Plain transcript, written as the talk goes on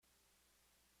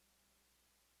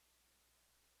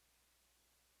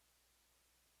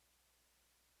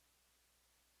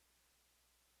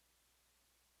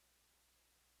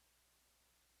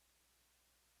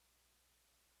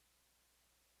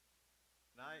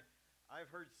I've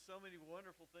heard so many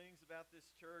wonderful things about this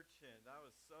church, and I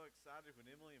was so excited when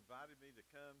Emily invited me to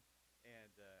come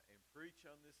and preach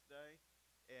on this day.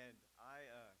 And I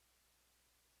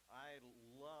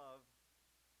love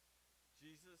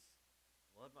Jesus,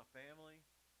 love my family,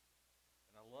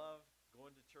 and I love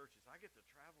going to churches. I get to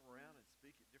travel around and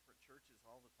speak at different churches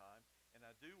all the time, and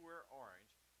I do wear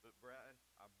orange, but Brad,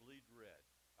 I bleed red.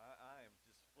 I am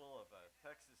just full of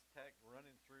Texas Tech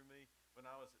running through me. When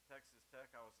I was at Texas Tech,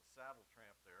 I was a saddle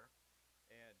tramp there,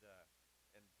 and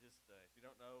just if you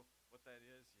don't know what that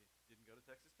is, you didn't go to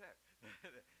Texas Tech.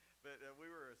 But we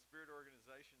were a spirit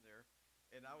organization there,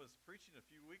 and I was preaching a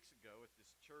few weeks ago at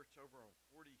this church over on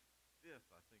 45th,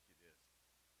 I think it is,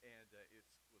 and it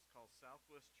was called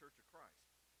Southwest Church of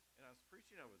Christ. And I was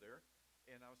preaching over there,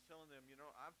 and I was telling them,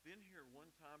 I've been here one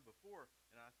time before,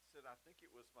 and I said, I think it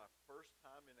was my first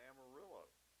time in Amarillo.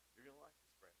 You're going to like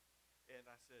this, Brad. And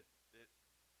I said that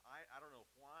I don't know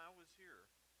why I was here,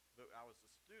 but I was a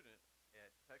student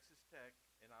at Texas Tech,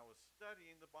 and I was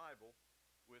studying the Bible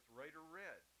with Raider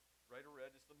Red. Raider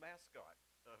Red is the mascot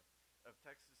of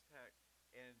Texas Tech.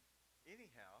 And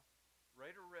anyhow,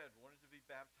 Raider Red wanted to be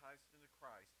baptized into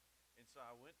Christ. And so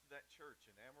I went to that church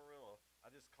in Amarillo.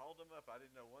 I just called them up. I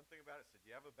didn't know one thing about it. I said,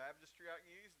 do you have a baptistry I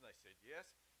can use? And they said,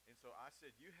 yes. And so I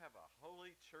said, you have a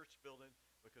holy church building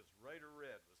because Raider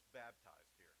Red was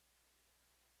baptized here.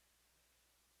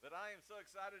 But I am so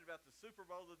excited about the Super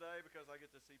Bowl today because I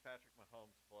get to see Patrick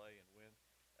Mahomes play and win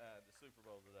the Super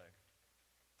Bowl today.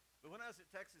 But when I was at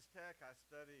Texas Tech, I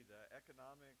studied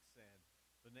economics and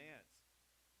finance.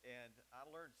 And I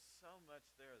learned so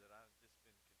much there that I've just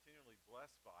been continually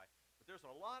blessed by. But there's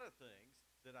a lot of things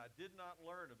that I did not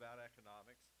learn about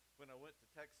economics when I went to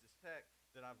Texas Tech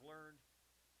that I've learned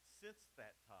since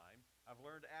that time. I've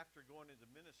learned after going into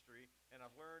ministry, and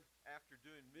I've learned after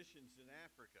doing missions in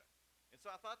Africa. And so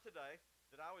I thought today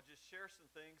that I would just share some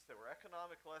things that were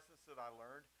economic lessons that I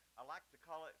learned. I like to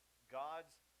call it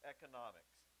God's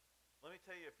economics. Let me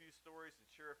tell you a few stories and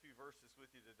share a few verses with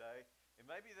you today, and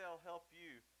maybe they'll help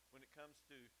you when it comes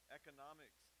to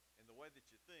economics and the way that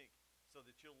you think so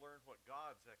that you'll learn what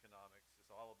God's economics is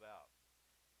all about.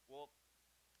 Well,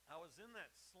 I was in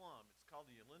that slum. It's called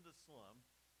the Yalinda Slum,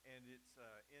 and it's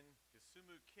in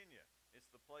Kisumu, Kenya.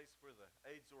 It's the place where the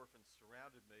AIDS orphans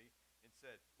surrounded me and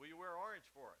said, will you wear orange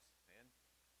for us? And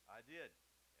I did,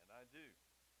 and I do.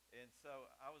 And so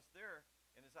I was there,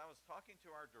 and as I was talking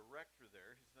to our director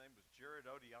there, his name was Jared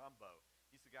Odiambo.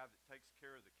 He's the guy that takes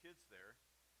care of the kids there.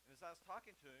 And as I was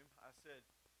talking to him, I said,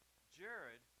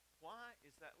 Jared, why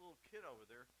is that little kid over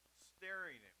there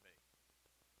staring at me?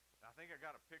 And I think I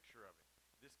got a picture of him.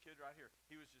 This kid right here,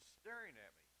 he was just staring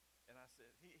at me. And I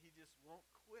said, he just won't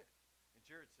quit. And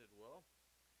Jared said, well,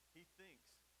 he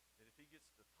thinks that if he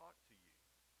gets to talk to you,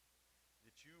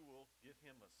 that you will get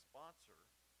him a sponsor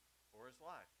for his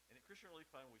life. And at Christian Relief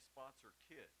Fund, we sponsor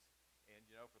kids. And,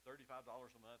 for $35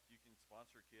 a month, you can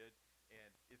sponsor a kid.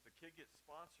 And if a kid gets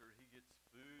sponsored, he gets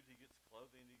food, he gets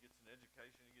clothing, he gets an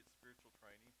education, he gets spiritual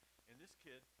training. And this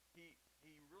kid, he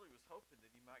really was hoping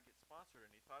that he might get sponsored.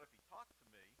 And he thought if he talked to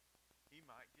me, he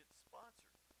might get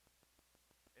sponsored.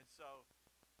 And so,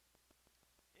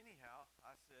 anyhow,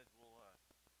 I said, well,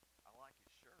 I like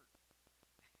his shirt.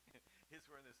 He's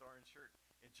wearing this orange shirt.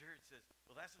 And Jared says,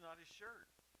 well, that's not his shirt.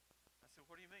 I said,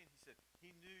 what do you mean? He said,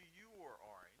 he knew you wore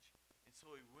orange, and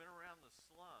so he went around the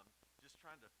slum just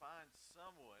trying to find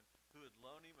someone who would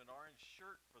loan him an orange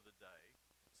shirt for the day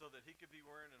so that he could be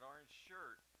wearing an orange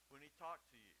shirt when he talked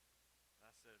to you. And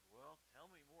I said, well, tell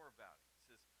me more about it. He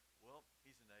says, well,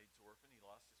 he's an AIDS orphan. He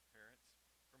lost his parents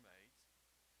from AIDS.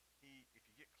 If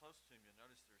you get close to him, you'll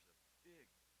notice there's a big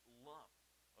lump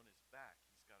on his back.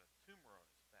 He's got a tumor on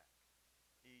his back.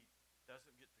 He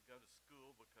doesn't get to go to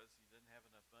school because he doesn't have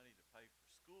enough money to pay for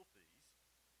school fees,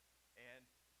 and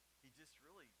he just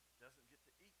really doesn't get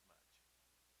to eat much.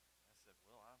 I said,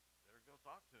 well, I better go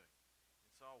talk to him.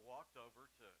 And so I walked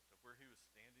over to where he was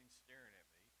standing staring at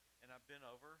me, and I bent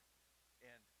over,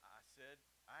 and I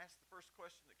asked the first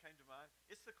question that came to mind.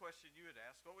 It's the question you would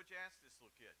ask. What would you ask this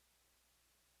little kid?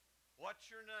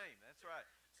 What's your name? That's right.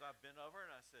 So I bent over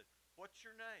and I said, what's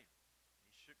your name?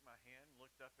 He shook my hand,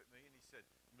 looked up at me, and he said,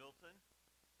 Milton.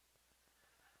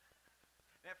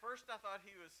 And at first I thought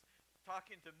he was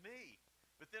talking to me,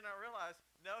 but then I realized,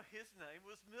 no, his name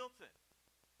was Milton.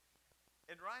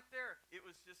 And right there, it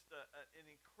was just an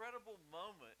incredible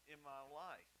moment in my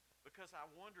life because I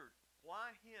wondered,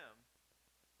 why him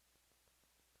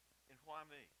and why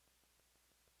me?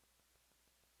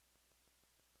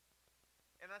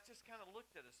 And I just kind of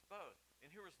looked at us both.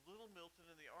 And here was little Milton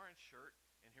in the orange shirt,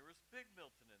 and here was big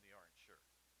Milton in the orange shirt.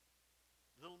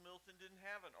 Little Milton didn't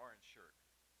have an orange shirt.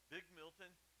 Big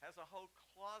Milton has a whole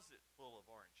closet full of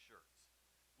orange shirts.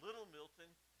 Little Milton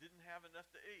didn't have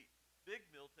enough to eat. Big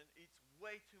Milton eats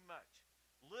way too much.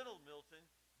 Little Milton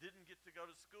didn't get to go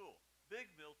to school. Big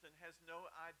Milton has no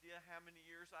idea how many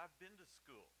years I've been to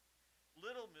school.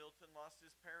 Little Milton lost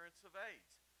his parents of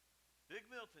AIDS. Big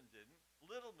Milton didn't.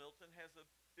 Little Milton has a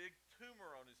big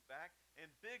tumor on his back, and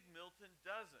Big Milton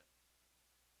doesn't.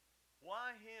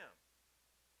 Why him?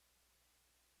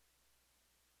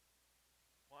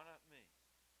 Why not me?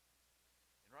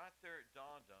 And right there it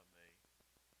dawned on me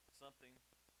something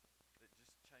that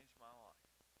just changed my life.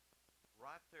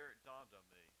 Right there it dawned on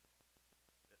me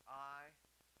that I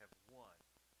have won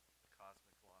the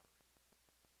cosmic lottery.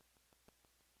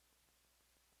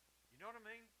 You know what I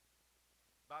mean?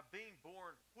 By being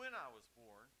born when I was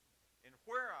born and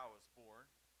where I was born,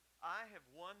 I have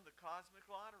won the cosmic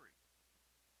lottery.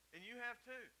 And you have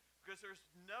too, because there's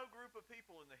no group of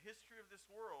people in the history of this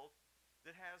world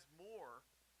that has more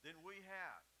than we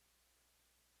have.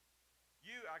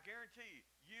 I guarantee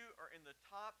you are in the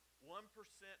top 1%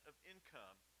 of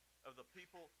income of the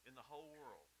people in the whole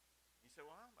world. You say,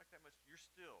 well, I don't make that much. You're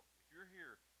still, if you're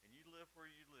here and you live where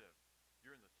you live,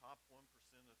 you're in the top 1%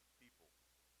 of people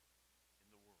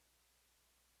in the world.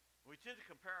 We tend to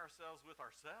compare ourselves with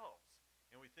ourselves,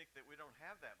 and we think that we don't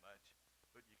have that much,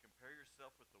 but you compare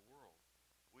yourself with the world.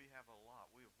 We have a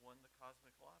lot. We have won the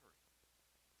cosmic lottery.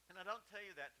 And I don't tell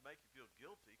you that to make you feel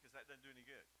guilty, because that doesn't do any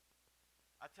good.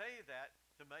 I tell you that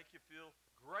to make you feel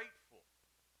grateful.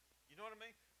 You know what I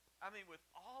mean? I mean, with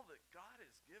all that God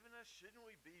has given us, shouldn't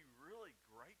we be really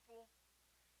grateful?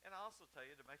 And I also tell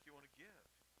you to make you want to give,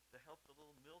 to help the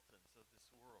little Miltons of this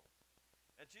world.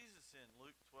 And Jesus in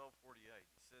Luke 12:48,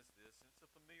 he says this, and it's a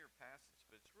familiar passage,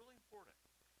 but it's really important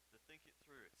to think it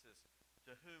through. It says,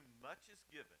 to whom much is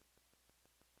given,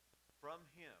 from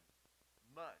him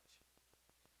much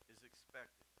is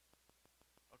expected.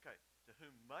 Okay, to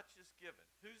whom much is given.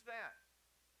 Who's that?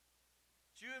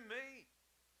 It's you and me.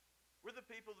 We're the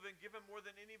people that have been given more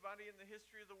than anybody in the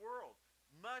history of the world.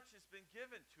 Much has been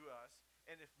given to us,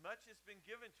 and if much has been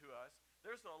given to us,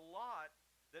 there's a lot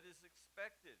that is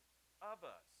expected of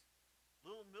us.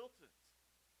 Little Miltons,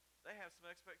 they have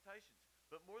some expectations.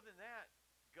 But more than that,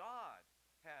 God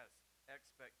has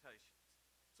expectations.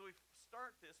 So we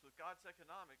start this with God's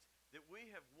economics, that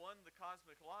we have won the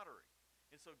cosmic lottery.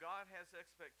 And so God has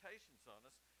expectations on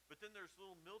us, but then there's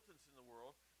little Miltons in the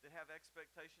world that have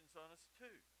expectations on us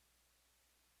too.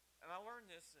 And I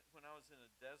learned this when I was in a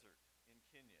desert in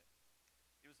Kenya.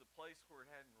 It was a place where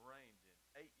it hadn't rained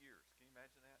in 8 years. Can you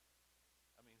imagine that?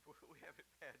 I mean, we have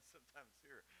it bad sometimes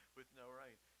here with no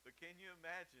rain. But can you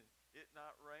imagine it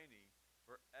not raining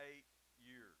for 8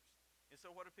 years? And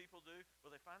so what do people do?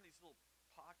 Well, they find these little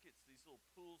pockets, these little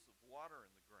pools of water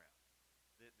in the ground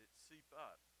that seep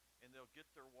up. And they'll get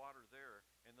their water there,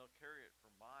 and they'll carry it for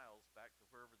miles back to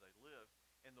wherever they live.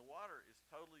 And the water is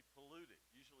totally polluted.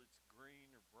 Usually it's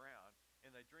green or brown, and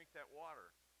they drink that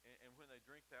water. And when they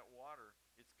drink that water,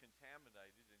 it's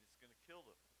contaminated, and it's going to kill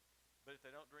them. But if they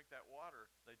don't drink that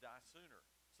water, they die sooner.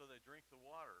 So they drink the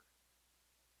water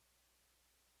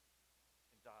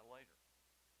and die later.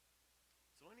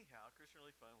 So anyhow, Christian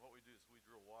Relief Fund, what we do is we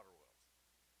drill water wells.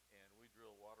 And we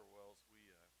drill water wells.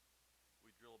 We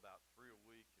drill about 3 a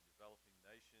week in developing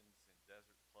nations and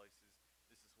desert places.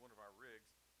 This is one of our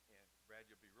rigs. And Brad,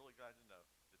 you'll be really glad to know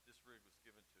that this rig was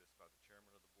given to us by the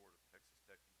chairman of the board of Texas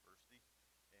Tech University.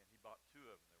 And he bought 2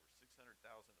 of them. They were $600,000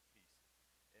 apiece.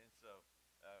 And so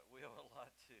we owe a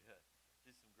lot to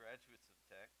some graduates of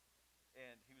Tech.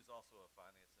 And he was also a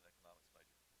finance and economics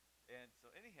major. And so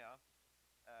anyhow,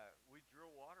 we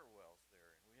drill water wells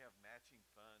there. And we have matching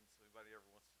funds. So anybody ever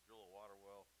wants to drill a water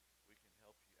well, we can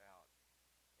help you out.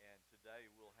 And today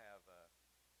we'll have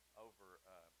over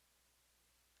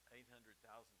 800,000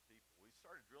 people. We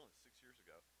started drilling 6 years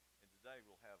ago, and today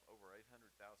we'll have over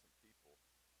 800,000 people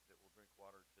that will drink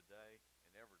water today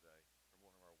and every day from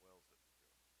one of our wells that we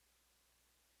drill.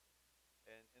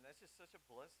 And that's just such a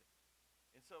blessing.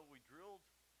 And so we drilled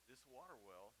this water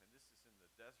well, and this is in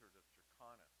the desert of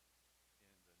Turkana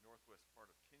in the northwest part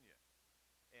of Kenya.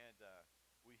 And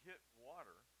we hit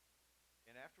water.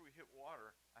 And after we hit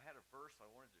water, I had a verse I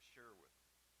wanted to share with them.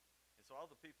 And so all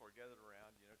the people are gathered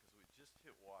around, because we just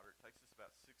hit water. It takes us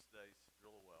about 6 days to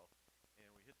drill a well.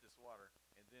 And we hit this water.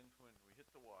 And then when we hit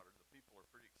the water, the people are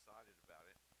pretty excited about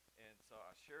it. And so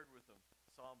I shared with them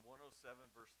Psalm 107,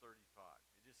 verse 35.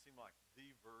 It just seemed like the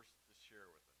verse to share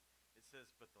with them. It says,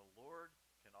 but the Lord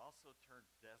can also turn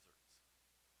deserts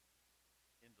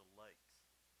into lakes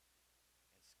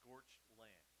and scorched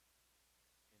land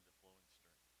into flowing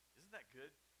streams. Isn't that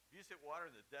good? If you just hit water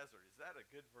in the desert, is that a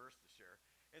good verse to share?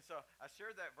 And so I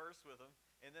shared that verse with them,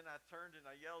 and then I turned and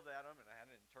I yelled at them, and I had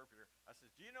an interpreter. I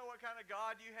said, "Do you know what kind of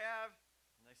God you have?"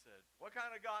 And they said, "What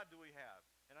kind of God do we have?"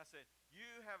 And I said, "You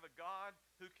have a God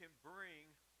who can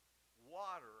bring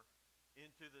water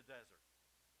into the desert."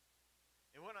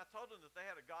 And when I told them that they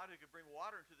had a God who could bring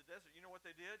water into the desert, you know what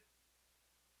they did?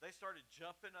 They started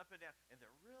jumping up and down. And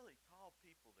they're really tall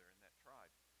people there in that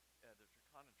tribe, the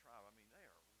Turkana tribe. I mean, they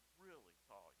are really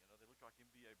tall. You know, they look like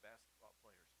NBA basketball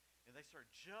players. And they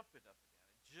started jumping up and down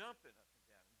and jumping up and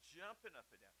down and jumping up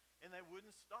and down. And they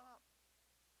wouldn't stop.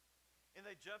 And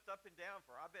they jumped up and down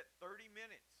for, I bet, 30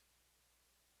 minutes.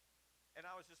 And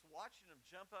I was just watching them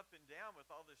jump up and down with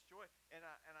all this joy. And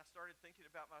I started thinking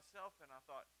about myself, and I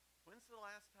thought, when's the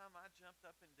last time I jumped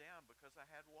up and down because I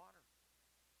had water?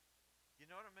 You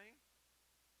know what I mean?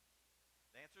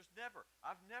 The answer is never.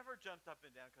 I've never jumped up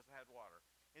and down because I had water.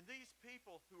 And these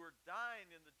people who are dying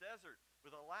in the desert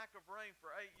with a lack of rain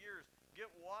for 8 years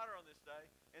get water on this day,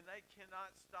 and they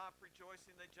cannot stop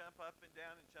rejoicing. They jump up and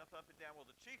down and jump up and down. Well,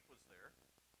 the chief was there.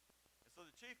 And so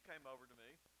the chief came over to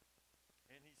me,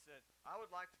 and he said, "I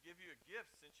would like to give you a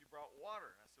gift since you brought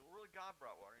water." And I said, "Well, really, God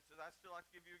brought water." He said, "I'd still like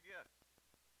to give you a gift."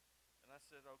 And I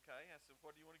said, "Okay." I said,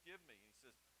 "What do you want to give me?" And he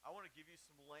says, "I want to give you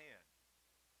some land."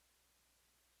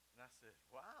 And I said,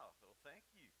 "Wow, well, thank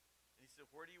you." And he said,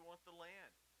 "Where do you want the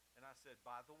land?" And I said,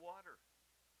 "By the water."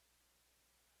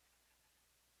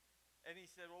 And he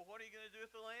said, "Well, what are you going to do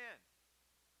with the land?"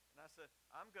 And I said,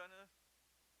 "I'm going to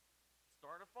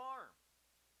start a farm."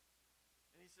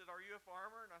 And he said, "Are you a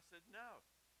farmer?" And I said, "No,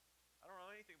 I don't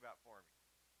know anything about farming."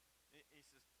 And he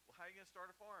says, "Well, how are you going to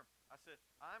start a farm?" I said,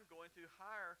 "I'm going to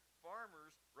hire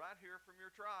farmers right here from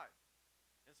your tribe."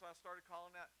 And so I started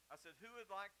calling out. I said, "Who would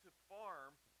like to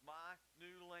farm my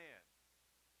new land?"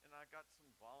 And I got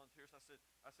some volunteers.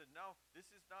 I said, "No,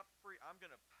 this is not free. I'm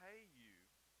going to pay you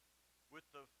with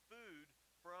the food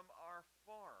from our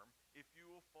farm if you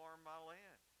will farm my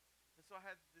land." And so I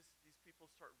had these people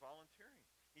start volunteering.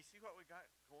 You see what we got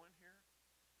going here?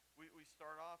 We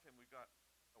start off and we've got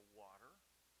a water,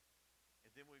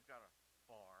 and then we've got a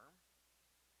farm,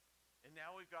 and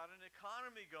now we've got an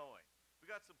economy going. We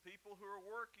got some people who are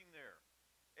working there.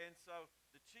 And so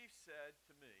the chief said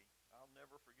to me, I'll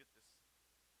never forget this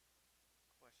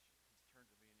question. He turned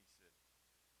to me and he said,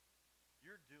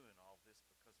 "You're doing all this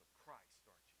because of Christ,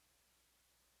 aren't you?"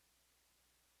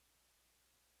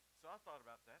 So I thought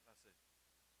about that and I said,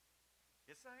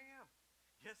 "Yes, I am.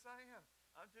 Yes, I am.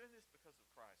 I'm doing this because of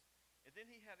Christ." And then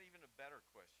he had even a better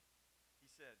question. He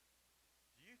said,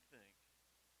 do you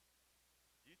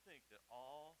think that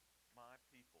all my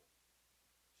people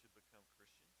should become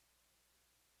Christians?"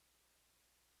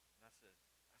 And I said,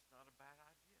 "That's not a bad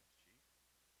idea, Chief."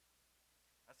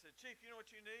 I said, "Chief, you know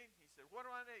what you need?" He said, "What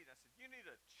do I need?" I said, "You need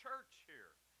a church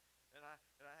here." And I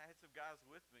had some guys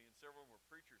with me, and several of them were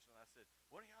preachers. And I said,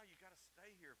 "One of y'all, you got to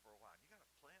stay here for a while. You got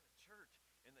to plant a church."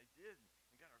 And they did, and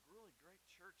got a really great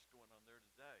church going on there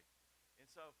today. And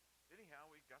so, anyhow,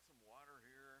 we got some water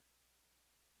here.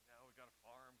 You know, we got a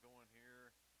farm going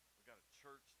here. We got a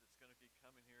church that's going to be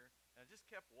coming here. And I just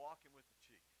kept walking with the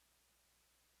chief.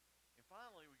 And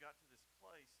finally, we got to this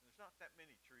place, and there's not that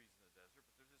many trees in the desert,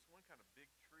 but there's this one kind of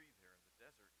big tree there in the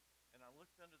desert. And I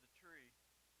looked under the tree,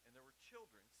 and there were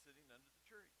children sitting under the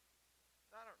tree.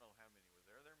 Now, I don't know how many were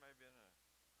there. There may have been a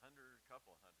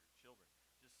couple of hundred children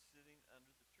just sitting under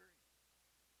the tree.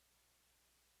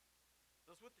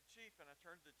 So I was with the chief, and I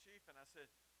turned to the chief, and I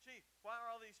said, "Chief, why are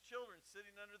all these children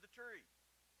sitting under the tree?"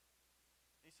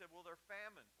 And he said, "Well, they're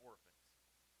famine orphans.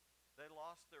 They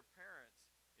lost their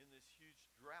parents in this huge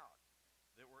drought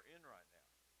that we're in right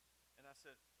now." And I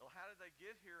said, "Well, how did they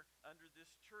get here under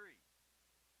this tree?"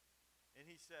 And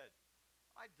he said,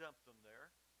 "I dumped them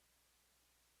there."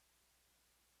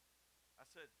 I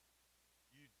said,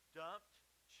 "You dumped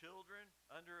children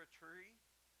under a tree?"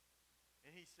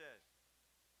 And he said,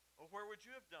 "Well, where would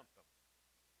you have dumped them?"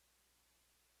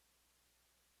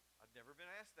 I'd never been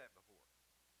asked that before.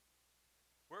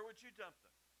 "Where would you dump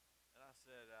them?" And I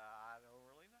said, "I don't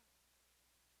really know.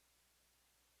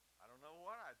 I don't know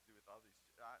what I'd do with all these."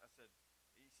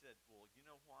 He said, "Well, you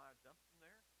know why I dumped them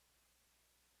there?"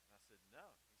 And I said,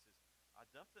 "No." He says, "I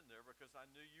dumped them there because I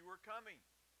knew you were coming.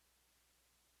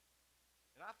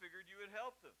 And I figured you would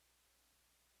help them."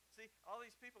 See, all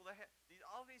these people,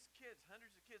 all these kids,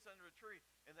 hundreds of kids under a tree,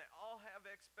 and they all have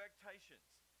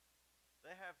expectations.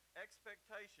 They have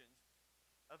expectations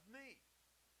of me,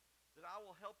 that I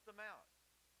will help them out.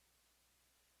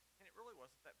 And it really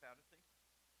wasn't that bad a thinking.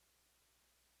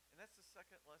 And that's the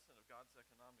second lesson of God's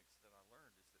economics that I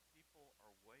learned, is that people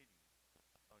are waiting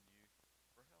on you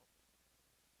for help.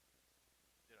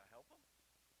 Did I help them?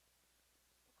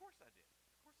 Of course I did.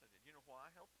 Of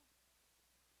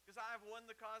because I've won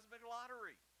the cosmic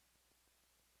lottery.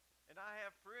 And I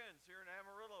have friends here in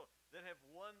Amarillo that have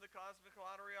won the cosmic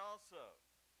lottery also.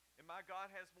 And my God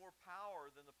has more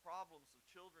power than the problems of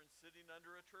children sitting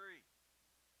under a tree.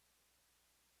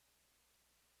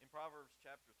 In Proverbs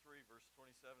chapter 3, verse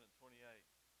 27 and 28,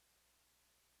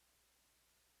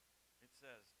 it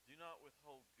says, "Do not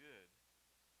withhold good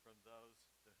from those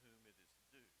to whom it is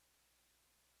due,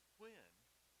 when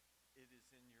it is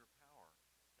in your power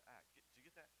to act." Did you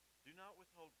get that? Do not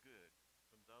withhold good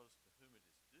from those to whom it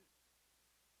is due,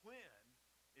 when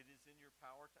it is in your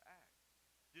power to act.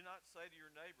 Do not say to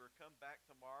your neighbor, "Come back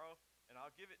tomorrow and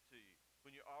I'll give it to you,"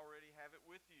 when you already have it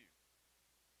with you.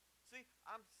 See,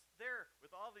 I'm there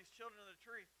with all these children in the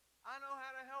tree. I know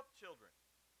how to help children.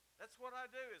 That's what I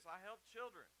do, is I help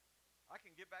children. I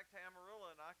can get back to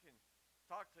Amarillo and I can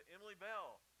talk to Emily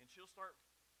Bell, and she'll start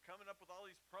coming up with all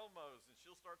these promos, and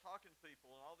she'll start talking to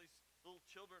people, and all these little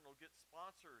children will get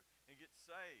sponsored and get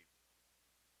saved.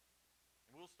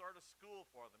 And we'll start a school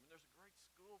for them, and there's a great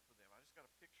school for them. I just got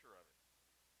a picture of it.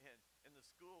 And the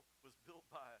school was built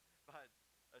by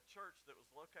a church that was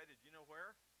located, you know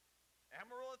where?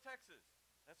 Amarillo, Texas.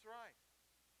 That's right.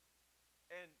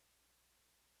 And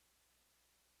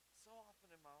so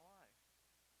often in my life,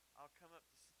 I'll come up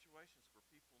to situations where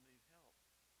people need help.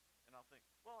 And I'll think,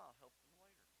 well, I'll help them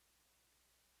later,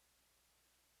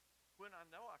 when I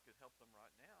know I could help them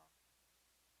right now.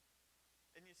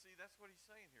 And you see, that's what he's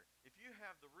saying here. If you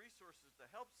have the resources to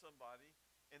help somebody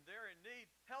and they're in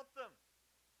need, help them.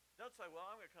 Don't say, well,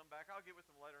 I'm going to come back, I'll get with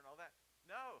them later and all that.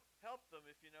 No, help them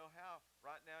if you know how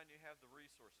right now and you have the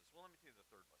resources. Well, let me tell you the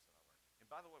third lesson I learned. And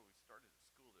by the way, we started a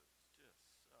school that was just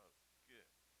so good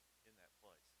in that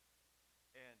place.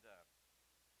 And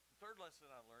the third lesson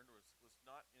I learned was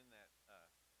not in that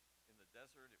in the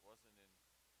desert. It wasn't in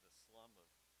the slum of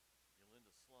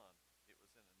Yolinda Slum. It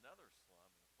was in another slum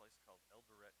in a place called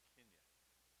Eldoret, Kenya.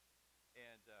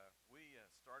 And we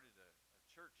started a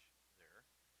church there.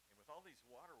 And with all these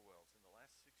water wells in the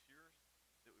last 6 years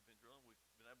that we've been drilling, we've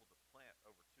been able to plant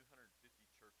over 250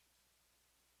 churches.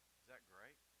 Is that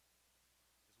great?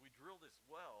 As we drill this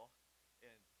well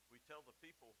and we tell the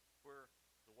people where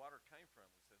the water came from,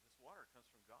 we said, this water comes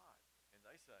from God. And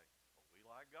they say, well, we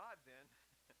like God then.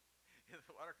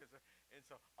 The water comes from. And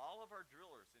so all of our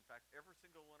drillers, in fact, every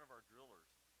single one of our drillers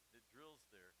that drills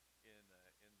there in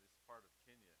this part of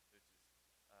Kenya, which is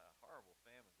a horrible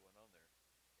famine going on there,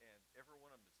 and every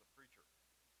one of them is a preacher.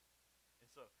 And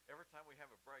so every time we have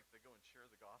a break, they go and share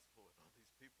the gospel with all these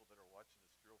people that are watching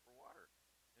us drill for water.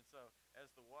 And so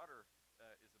as the water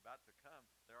is about to come,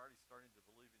 they're already starting to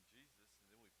believe in Jesus,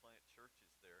 and then we plant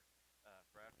churches there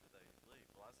for after they leave.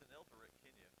 Well, I was in Eldoret,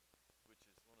 Kenya, which is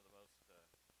one of the most,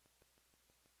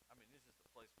 this is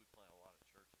the place we plant a lot of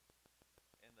churches.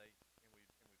 And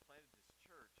we planted this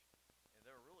church, and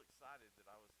they were real excited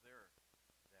that I was there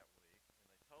that week,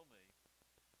 and they told me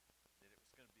that it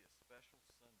was going to be a special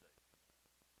Sunday coming up.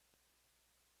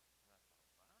 And I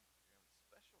thought, wow, you're having a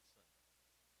special Sunday.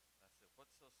 And I said,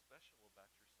 what's so special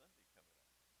about your Sunday coming up?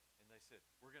 And they said,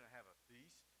 we're going to have a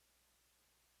feast.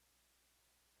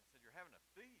 And I said, you're having a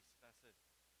feast? And I said,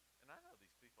 and I know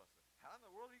these people. I said, how in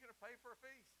the world are you going to pay for a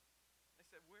feast? They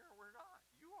said, we're not.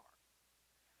 You are.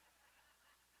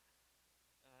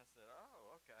 And I said,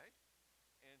 oh, okay.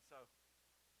 And so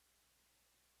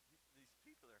these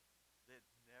people there, they'd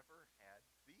never had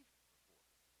beef before.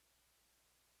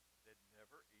 They'd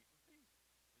never eaten beef.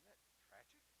 Isn't that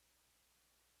tragic?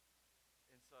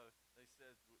 And so they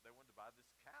said they wanted to buy this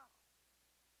cow.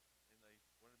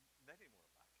 And they didn't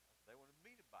want to buy cows. They wanted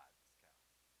me to buy this cow.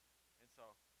 And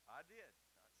so I did.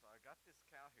 So I got this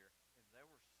cow here, and they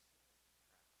were so proud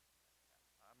of that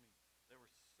cow. They were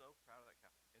so proud of that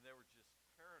cow. And they were just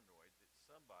paranoid that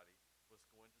somebody was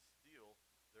going to steal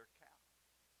their cow.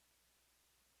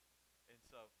 And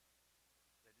so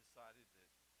they decided that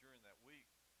during that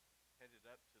week, headed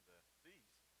up to the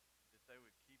feast, that they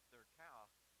would keep their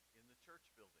cow in the church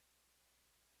building.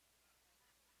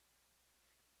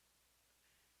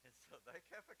 And so they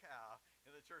kept a cow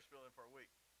in the church building for a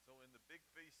week. So when the big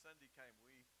feast Sunday came,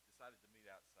 we decided to meet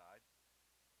outside.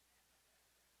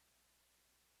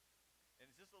 And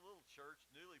it's just a little church,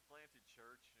 newly planted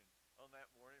church. And on that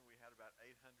morning, we had about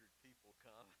 800 people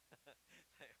come.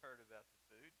 They heard about the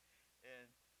food. And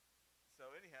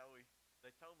so anyhow, they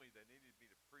told me they needed me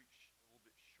to preach a little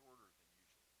bit shorter than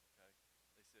usual, okay?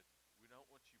 They said, we don't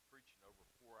want you preaching over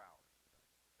 4 hours today,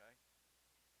 okay?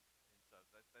 And so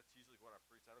that's usually what I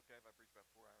preach. Is that okay if I preach about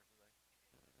 4 hours a day?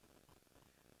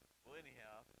 Well,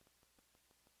 anyhow,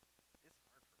 it's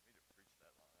hard for me to preach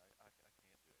that long. I can't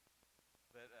do it.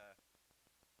 But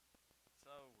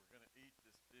so we're going to eat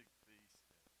this big feast,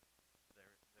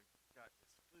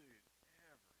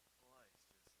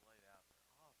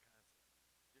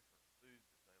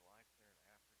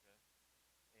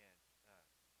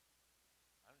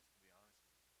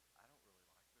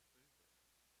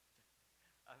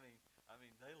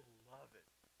 they love it.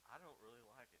 I don't really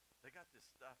like it. They got this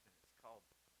stuff, and it's called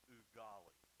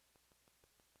ugali,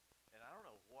 and I don't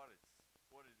know what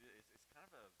it is. It's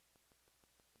kind of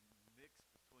a mix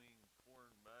between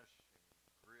corn mush and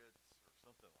grits or something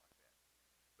like that.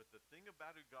 But the thing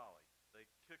about ugali, they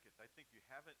cook it. They think you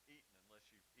haven't eaten unless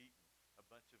you've eaten a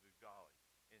bunch of ugali.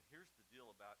 And here's the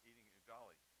deal about eating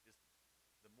ugali is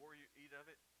the more you eat of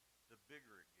it, the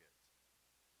bigger it gets.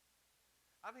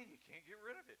 I mean, you can't get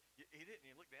rid of it. You eat it and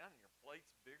you look down and your plate's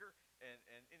bigger.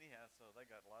 And anyhow, so they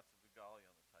got lots of ugali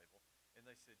on the table. And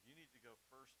they said, you need to go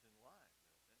first in line,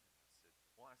 Milton. And I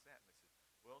said, why is that? And they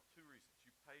said, well, two reasons.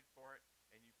 You paid for it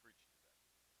and you preached today.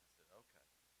 I said, okay.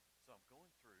 So I'm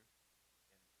going through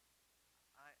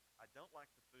and I don't like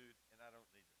the food and I don't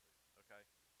need the food. Okay.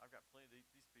 I've got plenty to eat.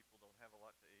 These people don't have a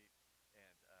lot to eat.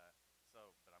 And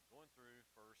but I'm going through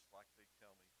first like they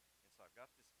tell me. And so I've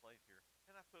got this plate here,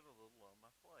 and I put a little on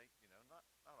my plate, not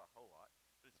a whole lot,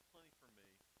 but it's plenty for me,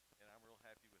 and I'm real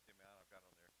happy with the amount I've got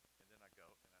on there. And then I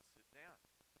go and I sit down.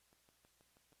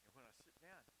 And when I sit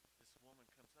down, this woman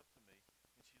comes up to me,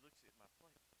 and she looks at my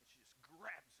plate, and she just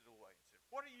grabs it away and said,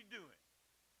 "What are you doing?"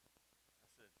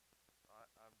 I said,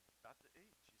 I'm about to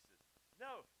eat. She says,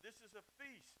 "No, this is a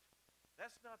feast.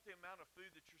 That's not the amount of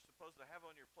food that you're supposed to have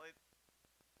on your plate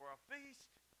for a feast."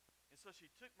 And so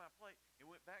she took my plate and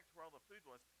went back to where all the food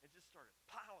was and just started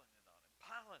piling it on and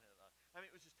piling it on. I mean,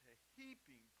 it was just a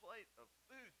heaping plate of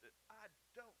food that I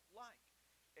don't like.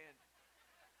 And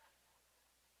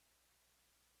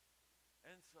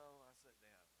so I sat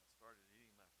down and I started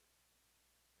eating my food.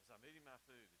 As I'm eating my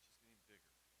food, it's just getting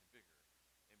bigger and bigger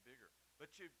and bigger.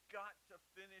 But you've got to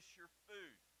finish your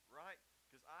food, right?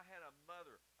 Because I had a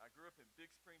mother. I grew up in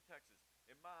Big Spring, Texas.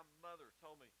 And my mother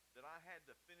told me that I had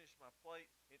to finish my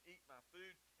plate and eat my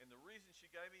food. And the reason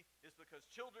she gave me is because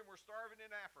children were starving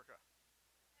in Africa.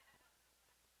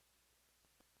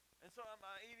 And so I'm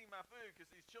eating my food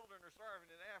because these children are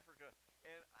starving in Africa.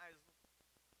 And as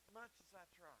much as I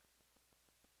tried,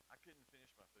 I couldn't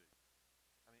finish my food.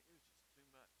 I mean, it was just too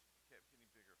much. It kept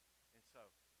getting bigger. And so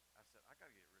I said, I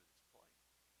got to get rid of this plate.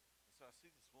 And so I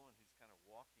see this woman who's kind of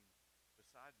walking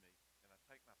beside me. And I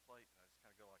take my plate and I just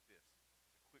kind of go like this.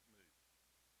 It's a quick move.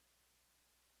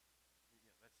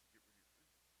 That's to get rid of your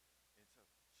food. And so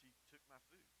she took my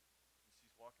food, and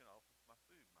she's walking off with my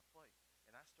food, my plate.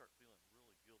 And I start feeling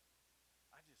really guilty.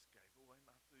 I just gave away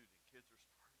my food, and kids are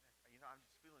starving. I'm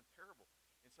just feeling terrible.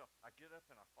 And so I get up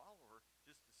and I follow her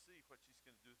just to see what she's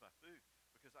going to do with my food,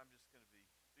 because I'm just going to be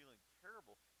feeling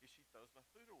terrible if she throws my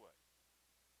food away.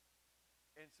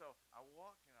 And so I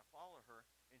walk and I follow her,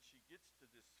 and she gets to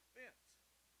this fence.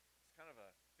 It's kind of a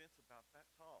fence about that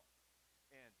tall.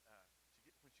 And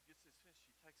when she gets to this fence,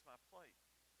 she takes my plate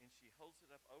and she holds it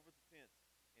up over the fence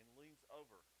and leans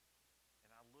over.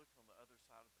 And I look on the other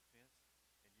side of the fence,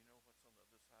 and you know what's on the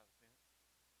other side of the fence?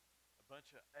 A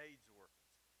bunch of AIDS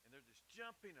orphans. And they're just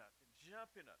jumping up and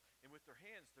jumping up. And with their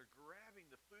hands, they're grabbing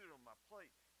the food on my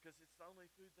plate because it's the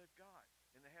only food they've got.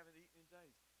 And they haven't eaten in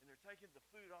days. And they're taking the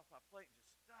food off my plate and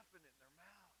just stuffing it in their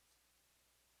mouths.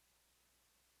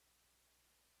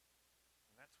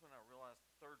 And that's when I realized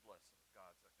the third lesson of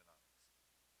God's economics.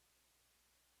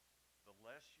 The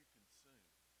less you consume,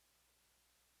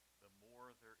 the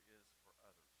more there is for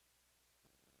others.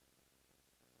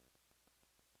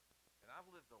 And I've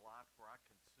lived a life where I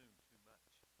consume too much,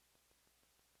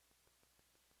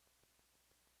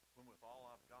 when with all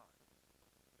I've got,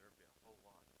 there'd be a whole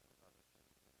lot for others.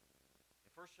 In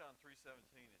 1 John 3:17,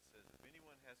 it says, if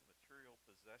anyone has material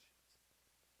possessions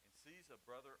and sees a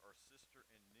brother or sister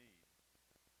in need,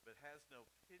 but has no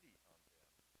pity on them,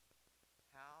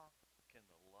 how can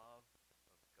the love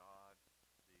of God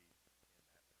be in that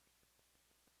person?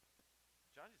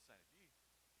 John is saying,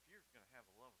 if you're going to have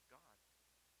the love of God,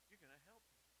 you're going to help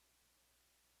people.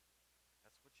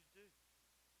 That's what you do.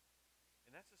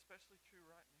 And that's especially true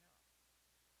right now.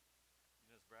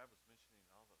 As Brad was mentioning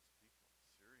all those people in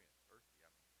Syria and Turkey, I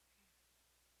mean,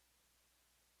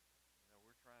 man,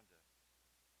 we're trying to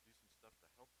do some stuff to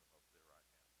help them over there right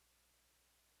now.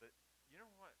 But you know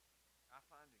what I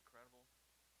find incredible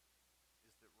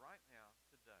is that right now,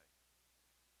 today,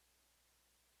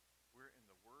 we're in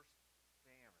the worst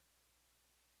famine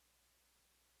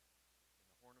in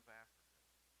the Horn of Africa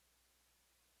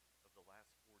of the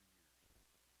last 40 years.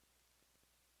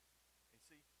 And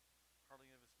see, hardly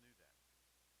any of us knew that,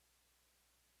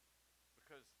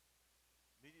 because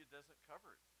media doesn't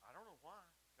cover it. I don't know why.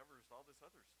 It covers all this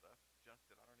other stuff, junk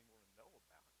that I don't even want to know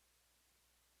about.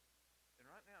 And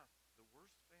right now, the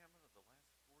worst famine of the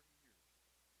last 40 years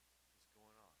is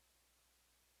going on.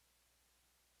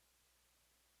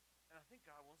 And I think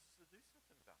God wants us to do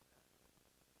something about that.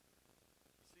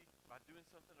 by doing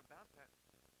something about that,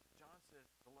 John said,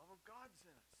 the love of God's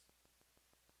in us.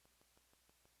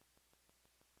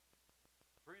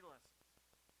 Three lessons.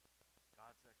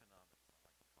 God's economics, I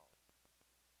like to call it.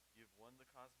 You've won the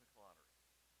cosmic lottery.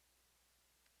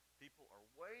 People are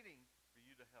waiting for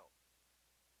you to help.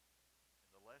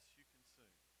 And the less you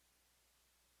consume,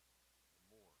 the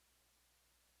more there is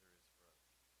for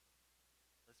others.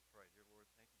 Let's pray. Dear Lord,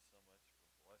 thank you so much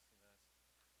for blessing us.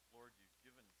 Lord, you've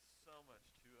given so much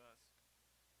to us.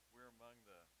 We're among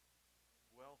the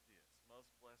wealthiest, most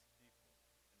blessed people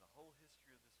in the whole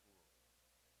history of this world.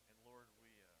 And Lord, we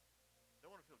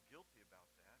don't want to feel guilty about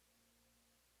that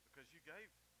because you gave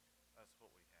us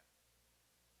what we have.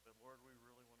 But Lord, we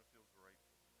really want to feel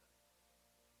grateful today.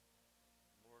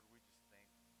 And Lord, we just thank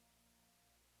you.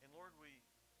 And Lord, we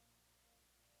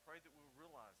pray that we'll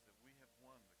realize that we have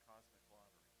won the cosmic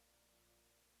lottery.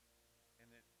 And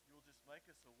that you'll just make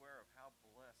us aware of how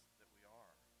blessed that we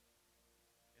are.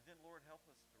 And then, Lord, help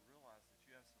us to realize that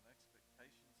you have some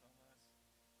expectations on us,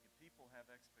 and people have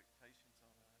expectations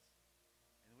on us,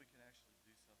 and we can actually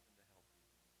do something to help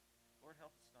people. Lord,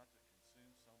 help us not to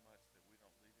consume so much that we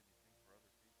don't leave anything for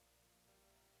other people.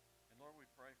 And Lord, we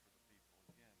pray for the people,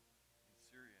 again, in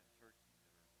Syria and Turkey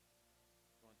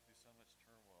that are going through so much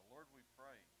turmoil. Lord, we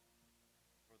pray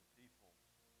for the people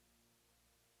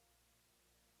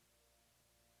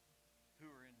who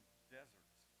are in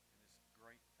deserts in this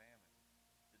great famine,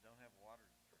 that don't have water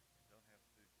to drink and don't have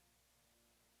food to eat.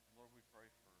 And Lord, we pray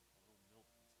for the little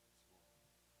Miltons of this world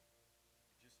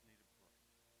who just need a break.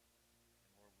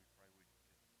 And Lord, we pray we can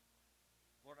give them a break.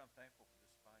 Lord, I'm thankful for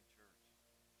this fine church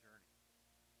journey.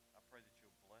 I pray that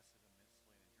you'll bless it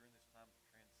immensely. And during this time of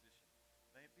transition,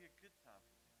 may it be a good time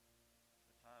for them,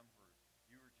 a time